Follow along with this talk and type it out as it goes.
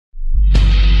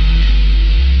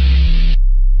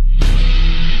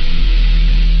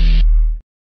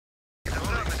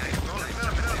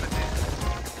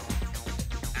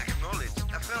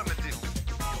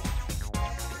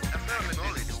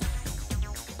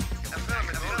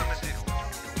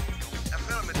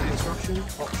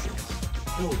Construction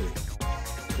options. Building.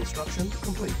 Construction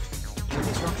complete.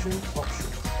 Construction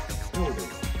options. Building.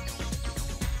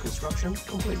 Construction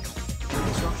complete.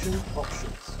 Construction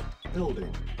options.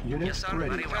 Building. Unit yes, sir. ready.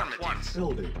 Very well. Once.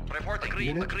 Building. Reporting.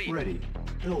 Unit ready.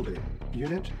 Building.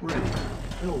 Unit ready.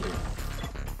 Building.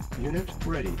 Unit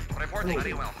ready. Reporting.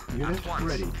 Very well. Unit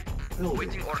ready. Building.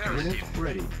 Waiting orders. Unit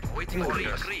ready. Waiting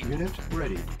orders. Unit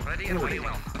ready. Ready and very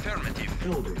well. Affirmative.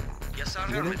 Building. Yes, sir.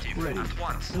 Unit Affirmative. ready. At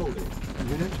once. Building.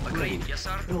 Unit ready. Agreed. Yes,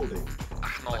 sir. Building.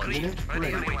 Acknowledged. Unit Ready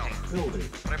ready. and waiting. Building.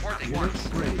 Reporting Unit once.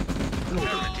 ready. Building.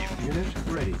 Affirmative. Unit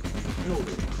ready.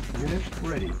 Building. Unit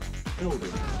ready.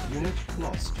 Building. Unit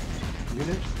lost.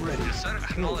 Unit ready. Yes, sir.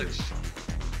 Acknowledged.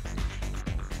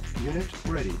 Unit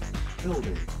ready.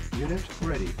 Building. Unit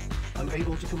ready.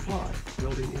 Unable to comply.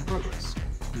 Building in progress.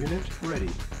 Unit ready.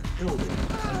 Building.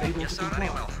 Unable Yes, to sir. comply. Very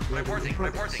well. Building Reporting. in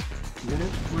progress. Reporting.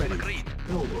 Unit ready. Agreed.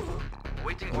 Building.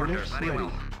 Waiting Unit orders. Very ready.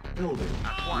 well. Building.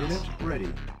 At once. Unit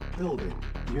ready. Building.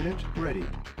 Unit ready.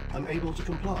 Unable to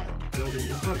comply. Building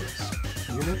in progress.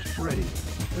 Unit ready.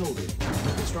 Building.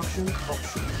 Construction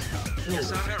options. Building. Yes,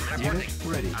 sir. Reporting. Unit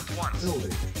ready. At once.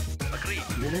 Building. Agreed.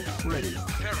 Unit ready.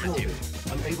 Affirmative.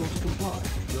 Building. Unable to comply.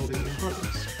 Building in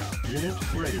progress. Unit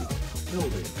ready.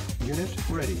 Building. Unit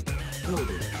ready.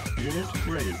 Building. Unit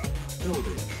ready.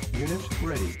 Building. Unit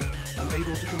ready.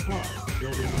 Unable to comply.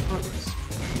 Building in progress.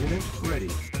 Unit ready.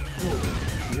 Building.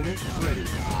 Unit ready.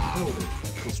 Building.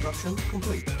 Construction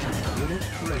complete. Unit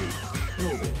ready.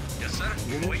 Building. Yes, sir.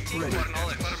 Unit Waiting ready. for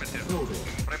knowledge. Affirmative. Building.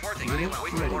 Reporting. Unit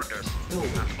Waiting ready. orders.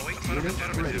 Building. Waiting for Unit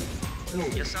ready. affirmative.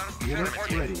 Building. Yes, sir. Unit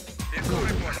Affirmative. ready. Vehicle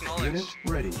Building. report knowledge. Unit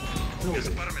ready. Building.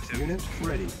 affirmative. Unit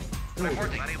ready. Building.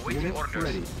 Reporting. Waiting Unit orders.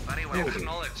 ready. Very well. Building.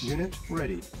 Acknowledged. Unit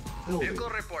ready. Building. Vehicle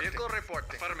report. Vehicle report.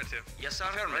 Affirmative. Yes, sir.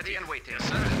 Ready and waiting. Yes,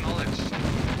 sir. Acknowledged.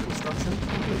 Construction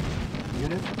complete.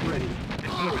 Unit ready.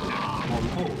 Building. On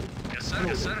hold. Yes, sir.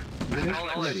 Yes, sir. Unit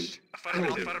Acknowledged. ready.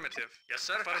 Affirmative. Affirmative. Yes,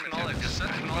 sir. Acknowledged. Yes, sir.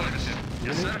 Acknowledged.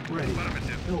 Yes, sir. Unit ready.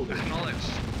 Affirmative. Building. Acknowledged.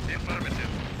 The affirmative.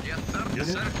 Yes, sir. Yes,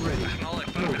 Unit sir. ready.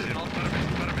 Acknowledged. Building. Affirmative.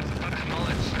 Affirmative.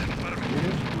 Acknowledged. Affirmative.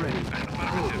 Unit ready.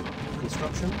 Affirmative. Building.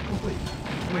 Construction complete.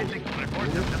 Waiting. Report.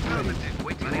 Unit ready. Affirmative.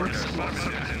 Waiting Unit orders. lost.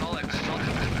 Affirmative. Acknowledged.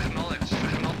 Acknowledged.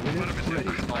 Unit ready.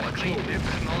 Acknowledged.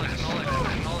 Acknowledged.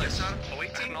 Acknowledged. Sir.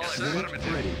 Awaiting. Yes, sir. Unit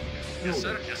ready. Yes,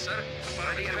 sir. Building. Yes, sir.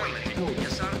 Ready and waiting. Building.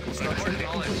 Yes, sir. Construction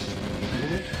Report complete. acknowledged.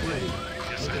 Unit ready.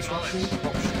 Yes, sir. Construction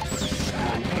Acknowledged. options.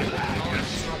 On hold.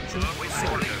 Acknowledged. Construction Waiting set.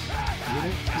 orders.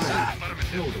 Unit Yes, sir. ready.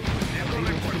 Affirmative. Building. Vehicle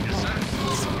Unable to report. Yes, sir.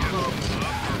 comply.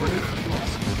 Unit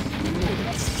lost. Unit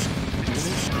ready.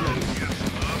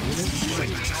 Unit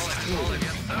ready. Acknowledged. Yes, sir.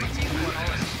 Waiting.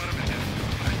 Acknowledged. Affirmative.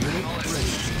 Unit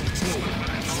ready. Building.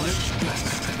 Unit lost.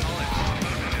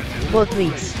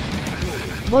 Botrix.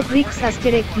 Botrix has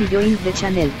correctly joined the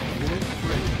channel. Unit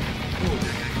ready.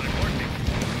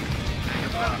 Building.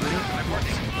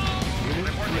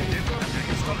 Unit ready.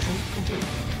 Construction complete.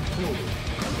 Building.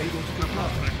 Unable to comply.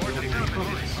 Building in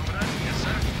progress. Yes,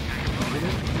 sir.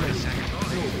 Unit ready.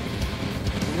 Building.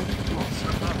 Unit lost.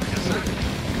 Building.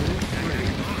 Unit ready.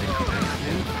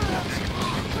 Unit lost.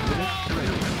 Unit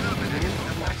ready. Unit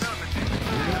lost.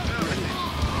 Unit ready.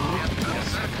 Unit lost.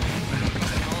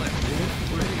 Unit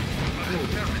ready.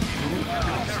 Building. Unit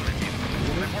lost.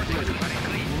 Unit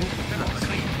ready. Unit lost.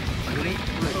 Unit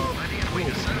ready.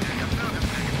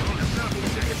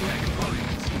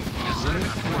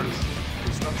 Unit ready.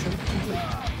 Construction complete.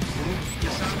 Unit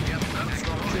lost.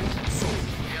 Construction sold.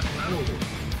 Building.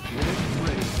 Unit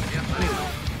ready.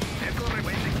 Building. Unit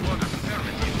ready. Building.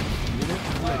 Unit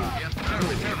ready.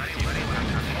 Building.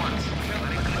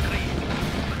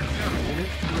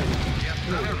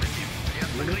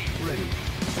 Unit ready.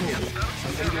 Building.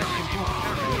 Unable to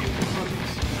comply. Building in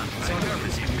progress.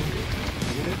 Silence needed.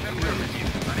 Unit ready.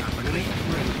 Unit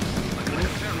ready.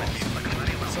 Unit lost.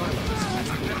 Silence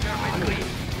needed. Building.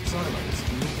 Silence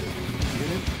needed.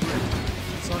 Unit ready.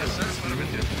 Silence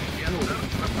needed. Building.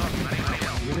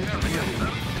 Unit ready.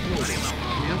 Building.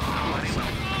 Unit lost.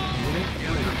 Unit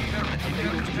ready.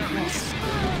 Unable to comply.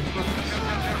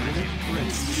 Building in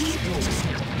progress.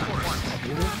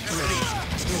 Unit ready. Building. Unit ready.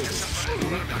 Building.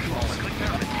 Unit lost.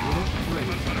 Unit ready.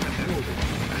 Building.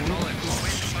 Unit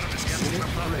lost. Unit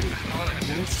ready.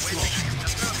 Unit lost.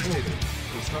 Building.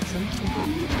 Construction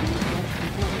complete. Not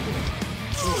reported.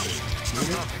 Building.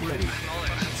 Unit ready.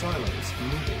 Silos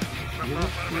needed.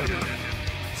 Unit ready.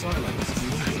 Silos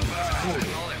needed.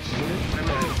 Building. Unit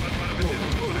ready.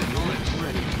 Building. Unit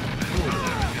ready.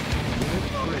 Building. Unit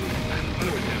ready.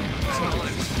 Building.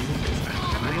 Silos needed.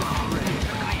 Unit ready.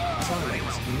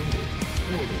 Silos needed.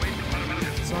 Building.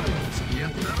 Silos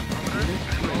needed. Unit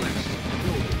ready.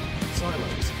 Building.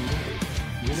 Silos needed.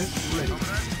 Unit ready.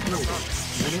 Building.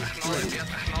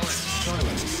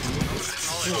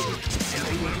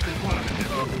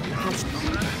 progress.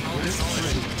 Unit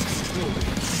ready. Building.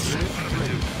 Unit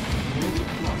ready. Unit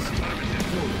lost. Building.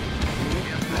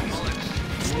 Unit lost.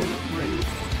 Unit ready.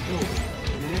 Building.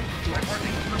 Unit lost.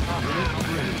 Unit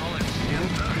ready.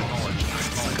 Unit lost.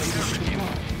 Unable to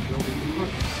comply. Building in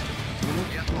progress. Unit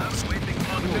lost. Building.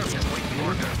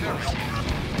 Unit lost.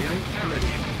 Unit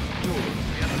ready. Building.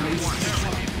 Unable to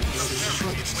comply. Building in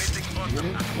progress.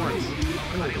 Unit ready.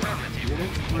 Building.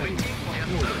 Unit ready.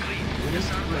 Building. Unit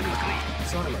ready.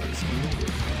 Silos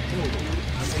needed. Building.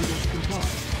 Unable to comply.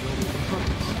 Building in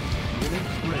progress. Unit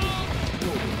ready.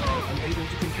 Building. Unable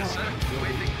to comply.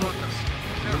 Building in progress.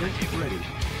 Unit ready.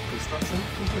 Construction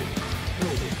complete.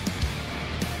 Building.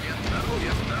 Unit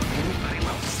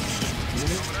lost.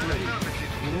 Unit ready.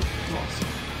 Unit lost.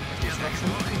 Construction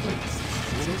complete.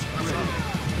 Unit ready.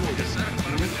 Building.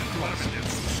 Unit lost.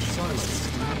 Silos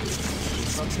needed.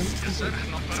 Construction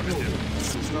complete. Building.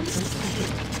 Construction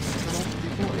complete. Cannot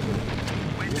deploy.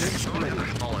 Unit ready.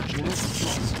 Unit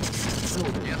lost.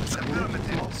 Building. Unit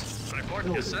lost. Report,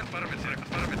 yes sir, affirmative,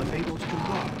 affirmative. Unable to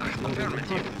comply. Building in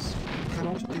progress.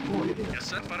 Cannot deploy. Yes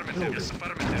sir, affirmative, yes,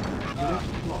 affirmative. Unit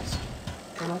lost.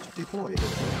 Cannot deploy.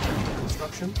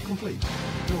 Construction complete.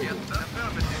 Building.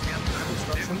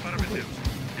 Construction complete.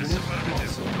 Unit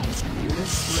lost.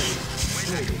 Unit ready.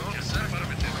 Building. Yes sir,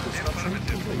 affirmative, Construction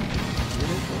complete.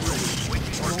 Unit ready.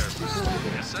 Cannot deploy.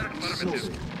 yes sir, affirmative.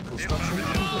 Building. Construction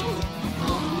complete.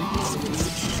 Cannot deploy.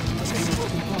 Unable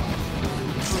to comply. Building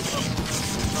in progress.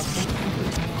 Construction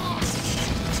complete.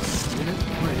 Unit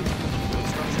ready.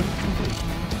 Construction complete.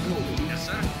 Building. Yes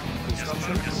sir,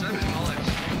 Construction yes sir, complete. acknowledged.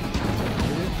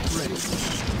 Unit ready.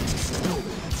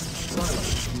 Building. Silos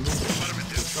needed.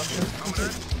 Construction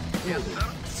complete. Building.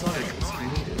 Silos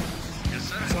needed. Yes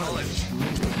sir, Silos acknowledged.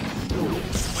 needed. Building.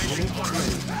 Unit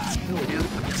ready. Building.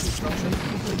 Construction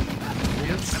complete.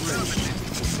 Unit ready.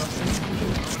 Construction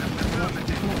complete. Cannot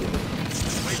deploy.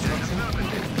 Construction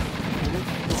complete. Unit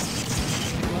lost.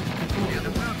 Cannot deploy.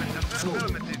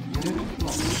 Building. Unit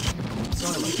lost.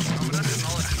 Silos needed.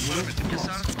 Unit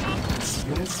lost.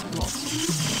 Unit lost.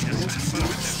 Unit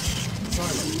lost.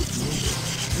 Silos needed.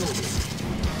 Building.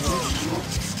 Unit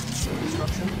lost.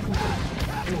 Construction complete.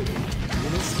 Building.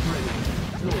 Unit ready.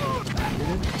 Building.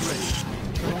 Unit ready.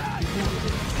 Cannot deploy.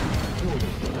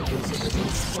 Building.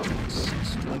 Insufficient funds.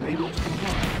 Unable to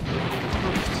comply. Building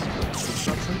progress.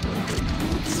 Construction complete.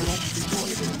 Cannot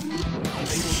deploy.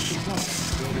 Unable to comply.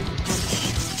 Building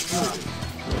progress. Building.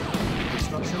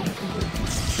 Construction complete.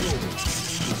 Building.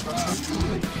 Construction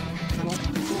complete. Cannot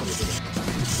deploy.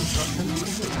 Construction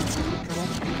complete.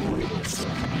 Cannot deploy.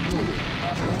 Building.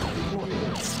 Cannot deploy.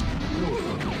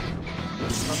 Building.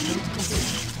 Construction complete.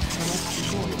 Cannot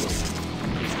deploy.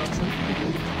 Construction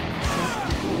complete. Cannot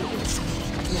deploy.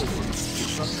 Building.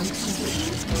 Construction complete.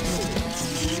 Building.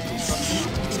 Construction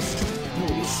complete.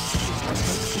 Building.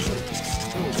 Construction complete.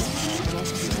 Building. Cannot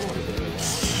deploy.